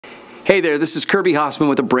Hey there, this is Kirby Hasseman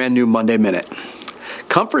with a brand new Monday Minute.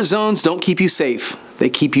 Comfort zones don't keep you safe, they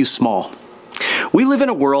keep you small. We live in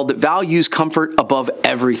a world that values comfort above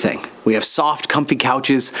everything. We have soft, comfy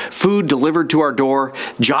couches, food delivered to our door,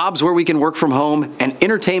 jobs where we can work from home, and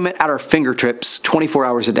entertainment at our fingertips 24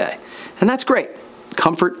 hours a day. And that's great.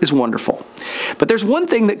 Comfort is wonderful. But there's one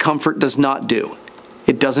thing that comfort does not do.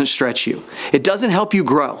 It doesn't stretch you. It doesn't help you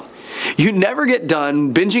grow. You never get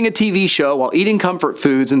done binging a TV show while eating comfort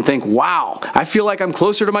foods and think, wow, I feel like I'm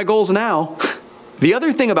closer to my goals now. The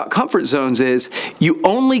other thing about comfort zones is you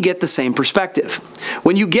only get the same perspective.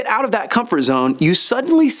 When you get out of that comfort zone, you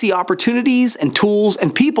suddenly see opportunities and tools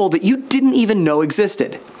and people that you didn't even know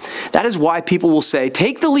existed. That is why people will say,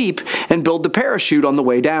 take the leap and build the parachute on the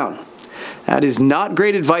way down. That is not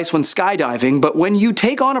great advice when skydiving, but when you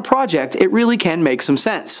take on a project, it really can make some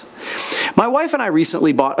sense. My wife and I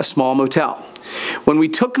recently bought a small motel. When we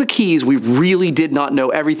took the keys, we really did not know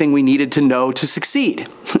everything we needed to know to succeed.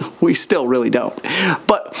 We still really don't.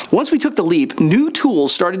 But once we took the leap, new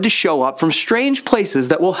tools started to show up from strange places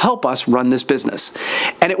that will help us run this business.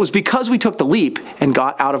 And it was because we took the leap and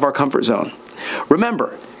got out of our comfort zone.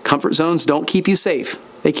 Remember, comfort zones don't keep you safe.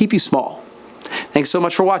 They keep you small. Thanks so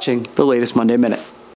much for watching the latest Monday Minute.